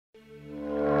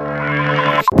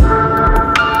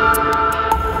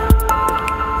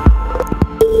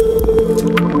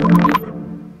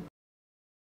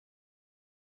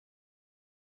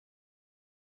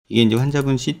이게 이제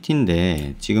환자분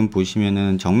CT인데 지금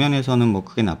보시면은 정면에서는 뭐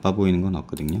크게 나빠 보이는 건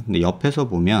없거든요. 근데 옆에서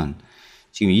보면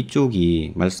지금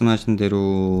이쪽이 말씀하신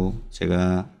대로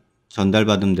제가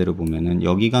전달받은 대로 보면은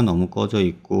여기가 너무 꺼져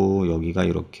있고 여기가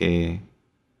이렇게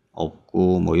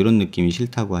없고 뭐 이런 느낌이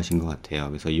싫다고 하신 것 같아요.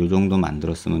 그래서 요 정도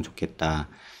만들었으면 좋겠다.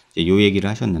 이제 요 얘기를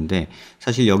하셨는데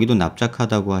사실 여기도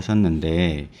납작하다고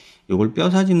하셨는데 요걸 뼈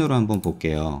사진으로 한번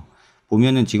볼게요.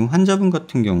 보면은 지금 환자분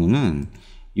같은 경우는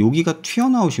여기가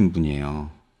튀어나오신 분이에요.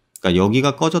 그러니까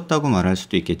여기가 꺼졌다고 말할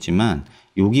수도 있겠지만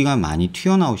여기가 많이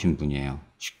튀어나오신 분이에요.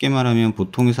 쉽게 말하면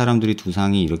보통의 사람들이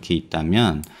두상이 이렇게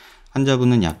있다면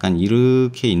환자분은 약간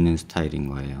이렇게 있는 스타일인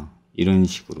거예요. 이런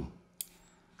식으로.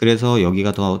 그래서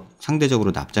여기가 더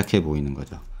상대적으로 납작해 보이는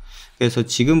거죠. 그래서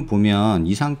지금 보면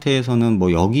이 상태에서는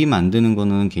뭐 여기 만드는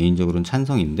거는 개인적으로는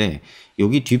찬성인데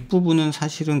여기 뒷부분은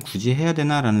사실은 굳이 해야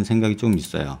되나 라는 생각이 좀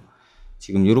있어요.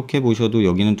 지금 이렇게 보셔도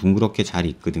여기는 둥그렇게 잘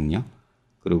있거든요.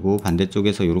 그리고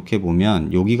반대쪽에서 이렇게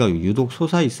보면 여기가 유독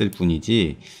솟아 있을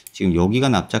뿐이지 지금 여기가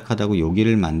납작하다고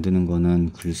여기를 만드는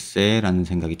거는 글쎄 라는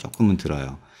생각이 조금은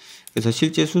들어요. 그래서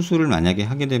실제 수술을 만약에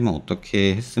하게 되면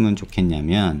어떻게 했으면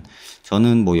좋겠냐면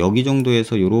저는 뭐 여기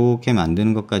정도에서 이렇게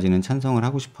만드는 것까지는 찬성을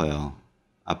하고 싶어요.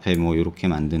 앞에 뭐 이렇게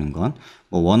만드는 건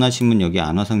뭐 원하시면 여기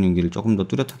안화상 융기를 조금 더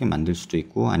뚜렷하게 만들 수도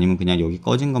있고 아니면 그냥 여기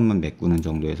꺼진 것만 메꾸는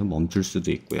정도에서 멈출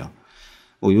수도 있고요.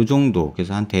 뭐 요 정도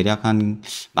그래서 한 대략 한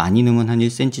많이 넣으면 한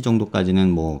 1cm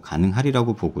정도까지는 뭐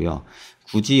가능하리라고 보고요.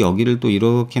 굳이 여기를 또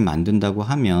이렇게 만든다고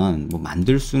하면 뭐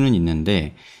만들 수는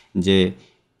있는데 이제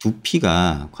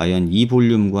두피가 과연 이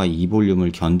볼륨과 이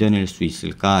볼륨을 견뎌낼 수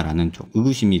있을까라는 좀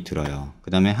의구심이 들어요. 그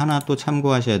다음에 하나 또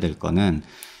참고하셔야 될 거는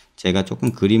제가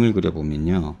조금 그림을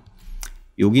그려보면요.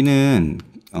 여기는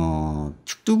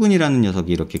측두근이라는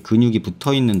녀석이 이렇게 근육이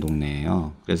붙어 있는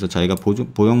동네예요. 그래서 저희가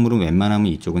보형물은 웬만하면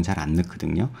이쪽은 잘 안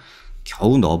넣거든요.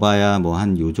 겨우 넣어봐야 뭐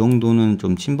한 요 정도는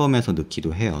좀 침범해서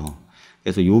넣기도 해요.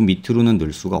 그래서 요 밑으로는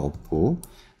넣을 수가 없고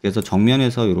그래서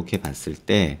정면에서 이렇게 봤을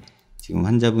때 지금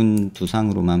환자분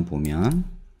두상으로만 보면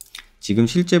지금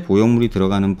실제 보형물이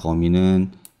들어가는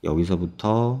범위는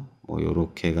여기서부터 뭐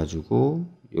요렇게 해가지고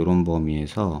요런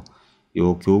범위에서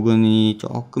요 교근이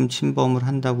조금 침범을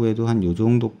한다고 해도 한 요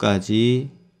정도까지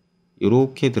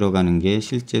요렇게 들어가는 게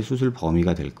실제 수술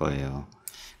범위가 될 거예요.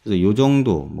 그래서 요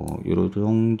정도 뭐 요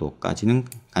정도까지는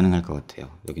가능할 것 같아요.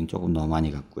 여긴 조금 너무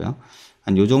많이 갔고요.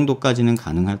 한 요 정도까지는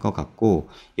가능할 것 같고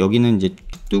여기는 이제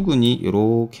측두근이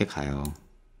요렇게 가요.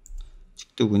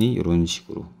 측두근이 이런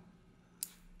식으로.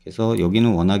 그래서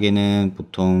여기는 워낙에는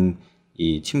보통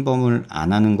이 침범을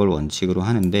안 하는 걸 원칙으로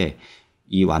하는데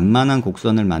이 완만한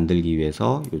곡선을 만들기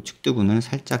위해서 이 측두근을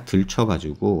살짝 들쳐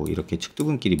가지고 이렇게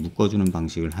측두근끼리 묶어주는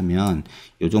방식을 하면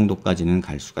이 정도까지는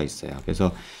갈 수가 있어요.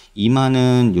 그래서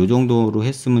이마는 이 정도로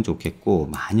했으면 좋겠고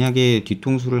만약에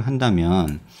뒤통수를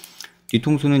한다면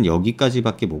뒤통수는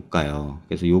여기까지밖에 못 가요.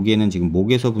 그래서 여기에는 지금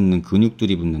목에서 붙는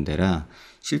근육들이 붙는 데라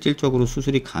실질적으로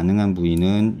수술이 가능한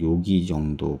부위는 여기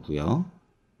정도고요.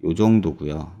 요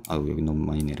정도고요. 아유 여기 너무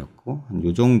많이 내렸고 한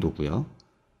요 정도고요.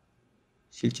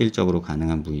 실질적으로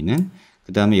가능한 부위는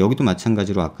그 다음에 여기도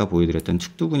마찬가지로 아까 보여드렸던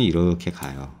측두근이 이렇게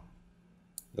가요.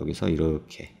 여기서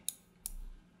이렇게.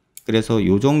 그래서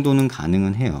요 정도는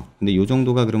가능은 해요. 근데 요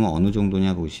정도가 그러면 어느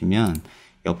정도냐 보시면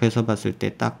옆에서 봤을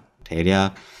때 딱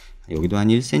대략 여기도 한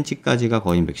 1cm까지가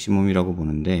거의 맥시멈이라고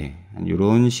보는데 한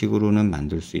이런 식으로는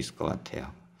만들 수 있을 것 같아요.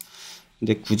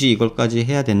 근데 굳이 이걸까지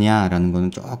해야 되냐라는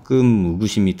거는 조금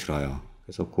의구심이 들어요.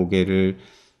 그래서 고개를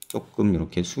조금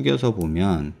이렇게 숙여서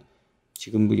보면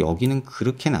지금 뭐 여기는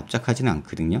그렇게 납작하지는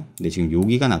않거든요. 근데 지금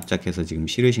여기가 납작해서 지금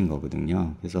싫으신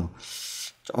거거든요. 그래서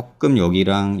조금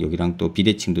여기랑 또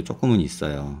비대칭도 조금은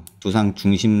있어요. 두상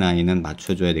중심 라인은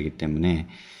맞춰줘야 되기 때문에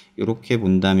이렇게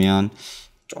본다면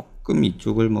조금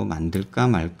이쪽을 뭐 만들까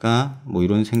말까 뭐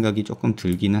이런 생각이 조금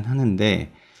들기는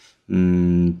하는데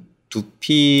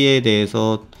두피에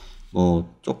대해서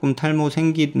뭐 조금 탈모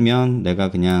생기면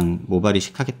내가 그냥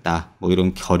모발이식 하겠다 뭐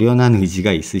이런 결연한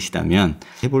의지가 있으시다면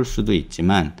해볼 수도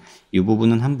있지만 이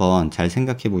부분은 한번 잘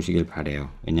생각해 보시길 바래요.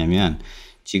 왜냐면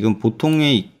지금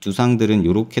보통의 두상들은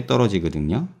이렇게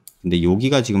떨어지거든요. 근데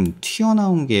여기가 지금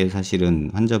튀어나온 게 사실은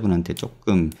환자분한테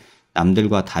조금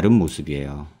남들과 다른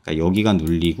모습이에요. 그러니까 여기가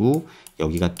눌리고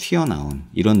여기가 튀어나온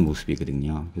이런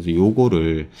모습이거든요. 그래서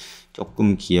요거를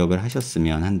조금 기억을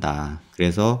하셨으면 한다.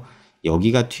 그래서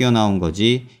여기가 튀어나온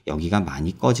거지 여기가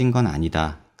많이 꺼진 건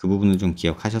아니다. 그 부분을 좀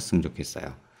기억하셨으면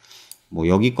좋겠어요. 뭐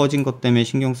여기 꺼진 것 때문에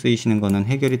신경 쓰이시는 거는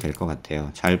해결이 될 것 같아요.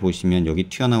 잘 보시면 여기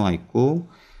튀어나와 있고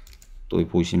또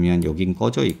보시면 여긴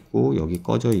꺼져 있고 여기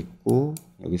꺼져 있고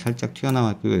여기 살짝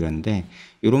튀어나와 있고 이런데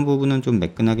이런 부분은 좀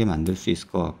매끈하게 만들 수 있을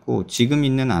것 같고, 지금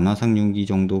있는 안화상윤기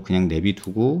정도 그냥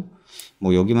내비두고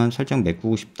뭐 여기만 살짝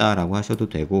메꾸고 싶다라고 하셔도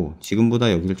되고,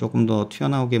 지금보다 여기를 조금 더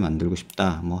튀어나오게 만들고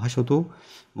싶다 뭐 하셔도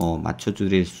뭐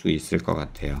맞춰드릴 수 있을 것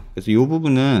같아요. 그래서 이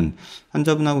부분은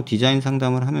환자분하고 디자인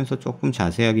상담을 하면서 조금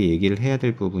자세하게 얘기를 해야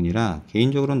될 부분이라,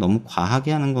 개인적으로 너무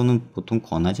과하게 하는 거는 보통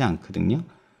권하지 않거든요.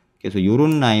 그래서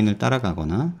요런 라인을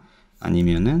따라가거나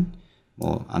아니면은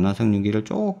뭐 안화상윤기를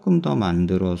조금 더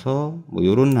만들어서 뭐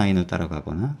요런 라인을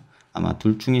따라가거나, 아마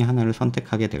둘 중에 하나를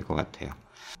선택하게 될 것 같아요.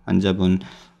 환자분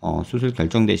수술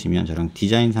결정되시면 저랑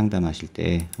디자인 상담하실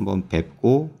때 한번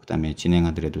뵙고 그 다음에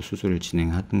진행하더라도 수술을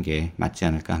진행하는 게 맞지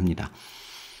않을까 합니다.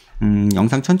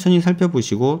 영상 천천히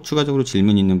살펴보시고 추가적으로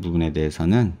질문 있는 부분에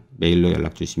대해서는 메일로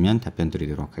연락 주시면 답변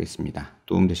드리도록 하겠습니다.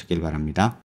 도움 되셨길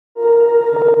바랍니다.